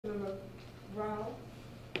Rao,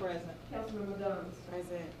 Present. Councilmember Guns,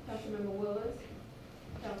 Present. Councilmember Willis,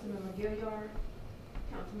 Councilmember Gilliard,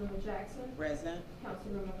 Councilmember Jackson, Present.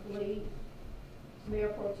 Councilmember Khalid, Mayor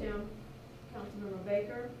Pro Tem, Councilmember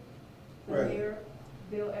Baker. The Present. Mayor,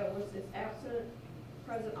 Bill Edwards, is absent.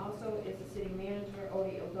 Present also is the City Manager,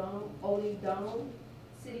 Odie Donald,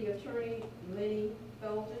 City Attorney, Lenny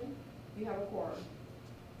Fulton. You have a quorum.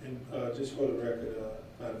 And just for the record,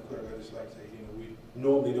 Madam Clerk, I'd just like to say, we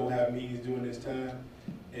normally don't have meetings during this time,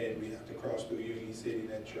 and we have to cross through Union City.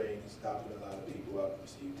 That train is stopping a lot of people out to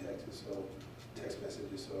receive text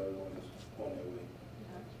messages, so everyone is on their way.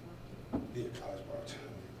 Yeah, College Park.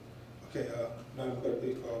 Okay, Madam Clerk,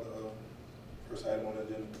 please call the first item on the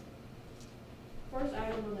agenda. First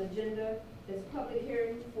item on the agenda is a public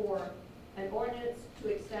hearing for an ordinance to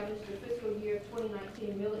establish the fiscal year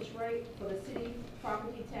 2019 millage rate for the city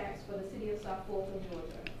property tax for the city of South Fulton,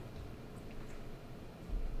 Georgia.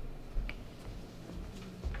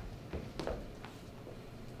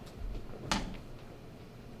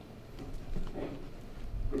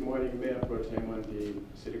 Good morning, Mayor Pro Tem and the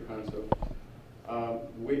City Council.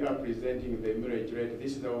 We are presenting the millage rate.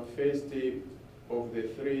 This is our first of the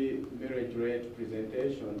 3 millage rate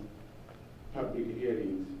presentation public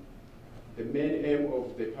hearings. The main aim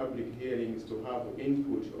of the public hearing is to have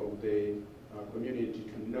input of the community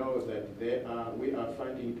to know that we are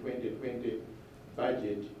funding 2020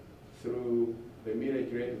 budget through the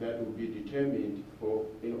millage rate that will be determined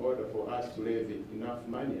in order for us to levy enough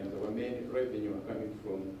money, as our main revenue are coming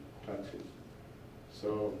from taxes.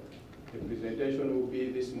 So the presentation will be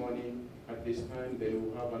this morning at this time, then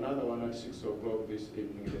we'll have another one at 6 o'clock this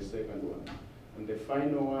evening, the second one. And the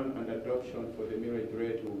final one and adoption for the millage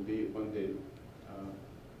rate will be on the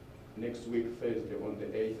next week, Thursday, on the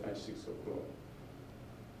 8th at 6 o'clock.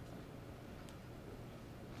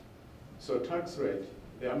 So tax rate,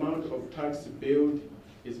 the amount of tax billed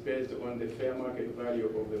is based on the fair market value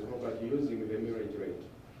of the property using the millage rate.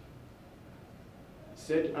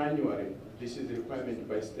 Set annually, this is the requirement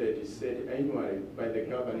by state, is set annually by the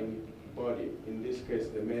governing body, in this case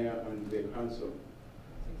the mayor and the council,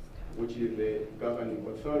 which is the governing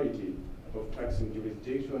authority of taxing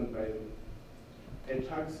jurisdiction. By a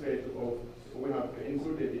tax rate of, we have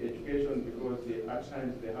included the education because at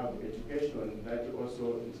times they have education that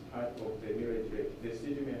also is part of the millage rate. The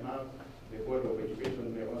city may have, the Board of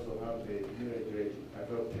Education may also have the millage rate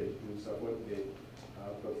adopted to support the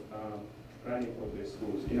running of the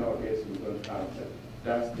schools. In our case, we don't have that.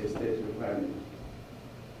 That's the state requirement,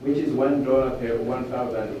 which is $1 per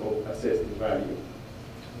 1,000 of assessed value.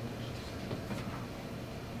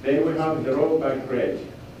 Then we have the rollback rate.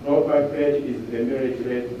 Rollback rate is the millage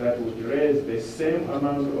rate that would raise the same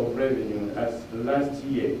amount of revenue as last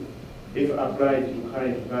year if applied to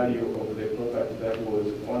current value of the property that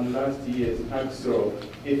was on last year's tax roll,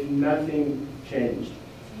 if nothing changed.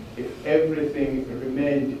 If everything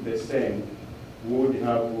remained the same, we would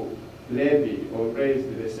have levied or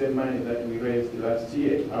raised the same money that we raised last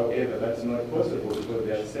year. However, that's not possible because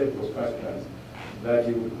there are several factors that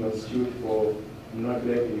it would constitute for not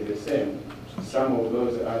levying the same. Some of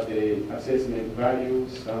those are the assessment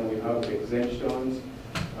values, some we have exemptions.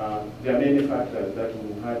 There are many factors that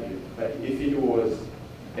will have it. But if it was,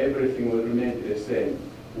 everything would remain the same,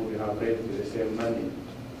 we would have raised the same money.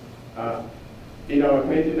 In our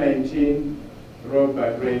 2019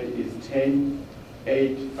 rollback rate is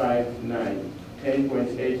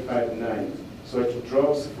 10.859. So it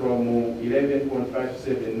drops from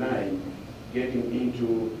 11.579, getting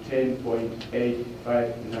into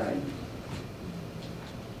 10.859.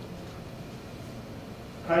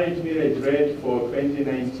 Current millage rate for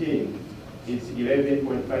 2019 is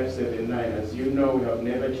 11.579. As you know, we have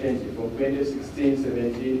never changed it. From 2016,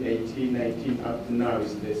 17, 18, 19, up to now,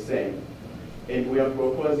 it's the same. And we are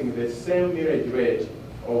proposing the same millage rate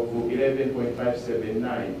of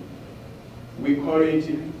 11.579. We call it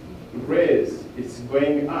raise. It's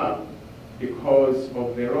going up because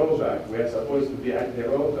of the rollback. We are supposed to be at the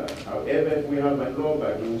rollback. However, if we have a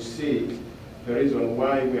rollback, you will see the reason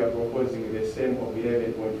why we are proposing the same of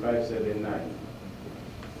 11.579.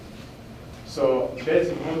 So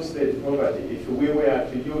basic homestead property, if we were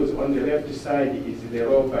to use on the left side is the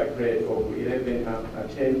rollback rate of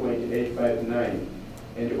 10.859,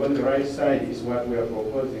 and on the right side is what we are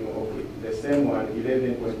proposing of the same one,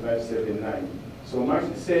 11.579. So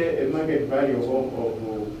say a market value of home of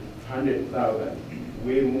 100,000,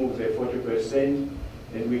 we remove the 40%,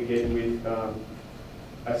 and we get with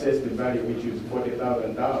assessed value, which is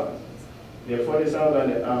 $40,000. The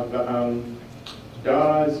 $40,000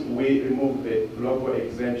 we remove the local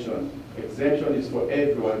exemption. exemption is for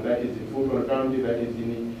everyone that is in Fulton County, that is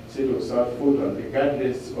in the city of South Fulton,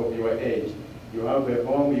 regardless of your age. You have a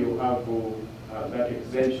home, you have that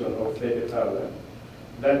exemption of 30,000.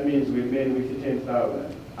 That means we remain with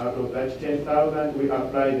 10,000. Out of that 10,000, we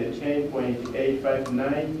apply the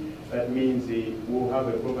 10.859. That means we'll have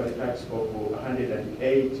a property tax of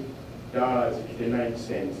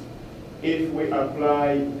 $108.59. If we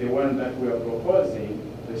apply the one that we are proposing,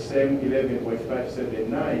 the same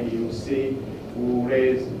 11.579, you see we'll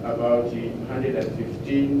raise about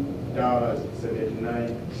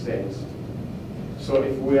 $115.79. So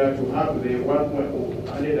if we are to have the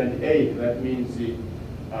 108, that means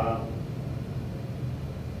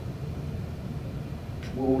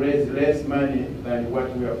we'll raise less money than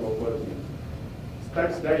what we are proposing.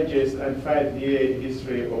 Tax digest and 5-year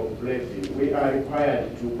history of levy. We are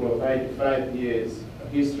required to provide 5 years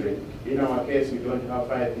history. In our case, we don't have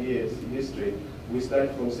 5 years history. We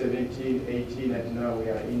start from 17, 18, and now we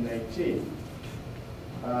are in 19.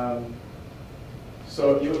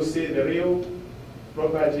 So you'll see the real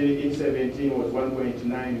property in 17 was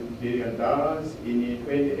 $1.9 billion. In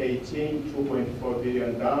 2018, $2.4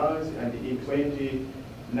 billion. And in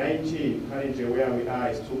 2019, currently where we are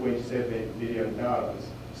is $2.7 billion.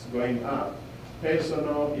 It's going up.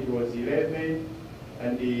 Personal, it was 11.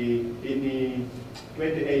 And in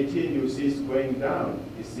 2018, you see it's going down.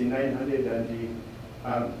 It's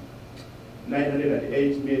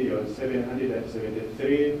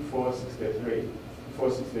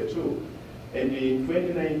 908,773,462. And in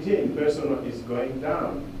 2019, personal is going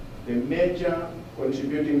down. The major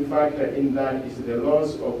contributing factor in that is the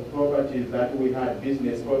loss of properties that we had,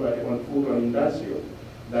 business property on Fulton Industrial,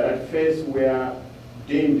 that at first were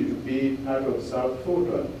deemed to be part of South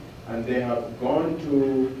Fulton, and they have gone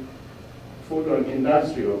to Fulton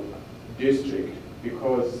Industrial District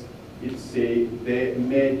because they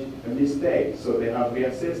made a mistake, so they have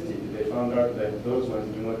reassessed it. They found out that those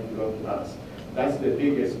ones do not belong to us. That's the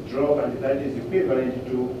biggest drop, and that is equivalent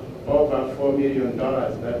to over $4 million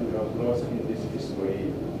that we have lost in this fiscal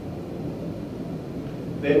year.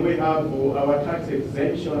 Then we have our tax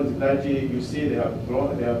exemptions that you see they have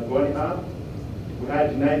gone up. We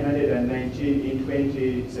had 919 in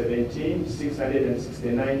 2017,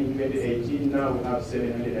 669 in 2018, now we have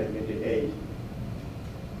 728.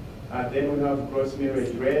 Then we have gross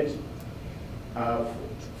millage rate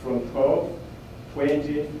from 12,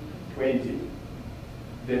 20, 20.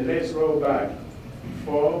 Then let's roll back,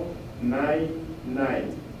 4, 9,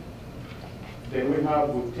 9. Then we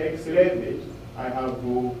have tax levy. I have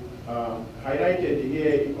highlighted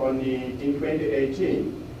here in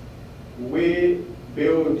 2018. We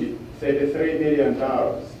billed $33 million,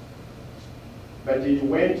 but it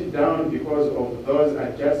went down because of those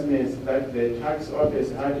adjustments that the tax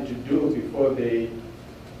office had to do before the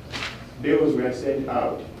bills were sent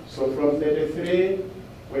out. So from 33,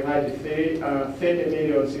 we had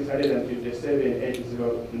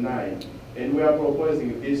 30,657,809. And we are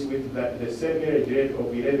proposing this with the same millage rate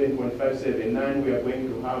of 11.579. We are going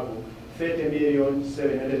to have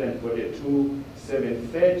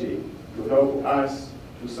 30,742,730 to help us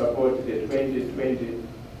to support the 2020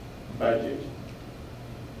 budget.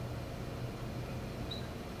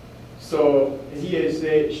 So here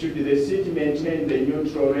say, should the city maintain the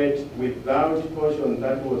neutral rate without portion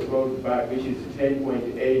that was rolled back, which is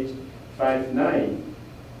 10.859,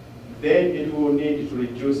 then it will need to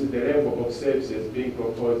reduce the level of services being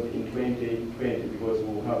proposed in 2020 because we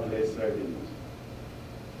will have less revenues.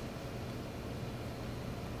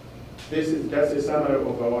 This is just a summary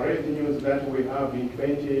of our revenues that we have in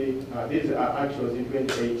these are actuals in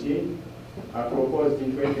 2018, proposed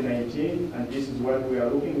in 2019, and this is what we are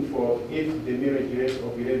looking for if the millage rate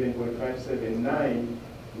of 11.579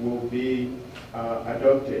 will be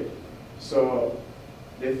adopted. So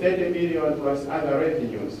the 30 million plus other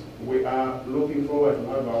revenues, we are looking forward to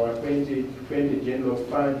have our 2020 general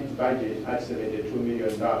fund budget at $72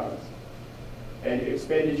 million. And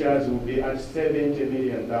expenditures will be at $70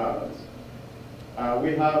 million.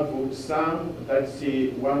 We have some that's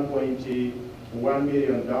 $1.1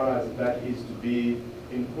 million that is to be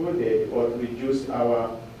included or to reduce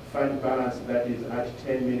our fund balance that is at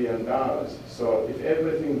 $10 million. So if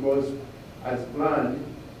everything goes as planned,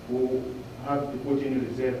 we'll have to put in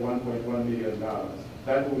reserve $1.1 million.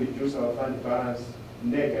 That will reduce our fund balance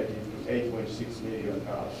negative to $8.6 million.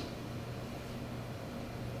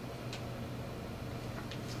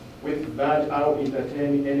 With that, I'll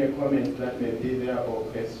entertain any comments that may be there or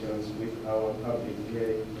questions with our public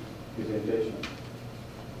hearing presentation.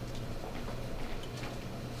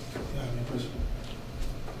 Yeah, any question?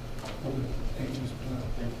 Okay, thank you, Mr. Brown.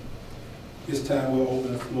 Thank This time we'll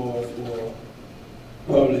open the floor for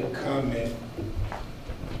public comment.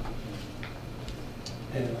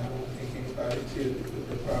 And I don't think anybody here,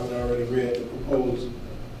 they probably already read the proposal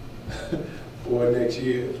for next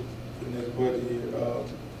year, for next budget year.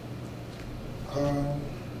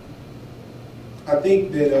 I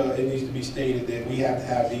think that it needs to be stated that we have to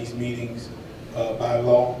have these meetings by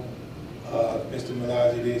law. Mr.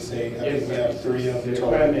 Millage did say, I think we have 3 of them. The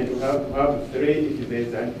requirement to have 3 if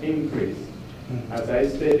there's an increase. As I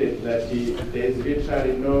stated, that there's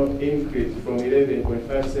literally no increase from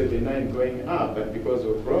 11.579 going up, but because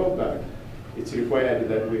of rollback, it's required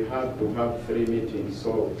that we have to have 3 meetings.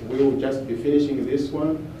 So we will just be finishing this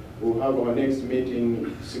one. We'll have our next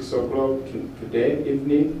meeting 6 o'clock today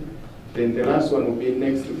evening. Then the last one will be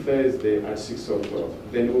next Thursday at 6 o'clock.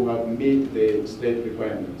 Then we'll have meet the state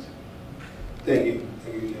requirements. Thank you.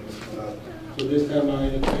 Thank you, Mr. Millage. So this time I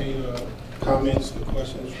entertain comments or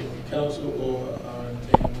questions from the council, or I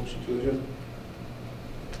entertain a motion to adjourn.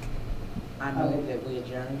 I move that we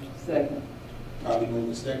adjourn. Second. Probably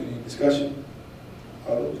moving second. Any discussion?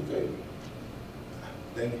 All those in favor?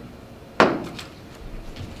 Thank you.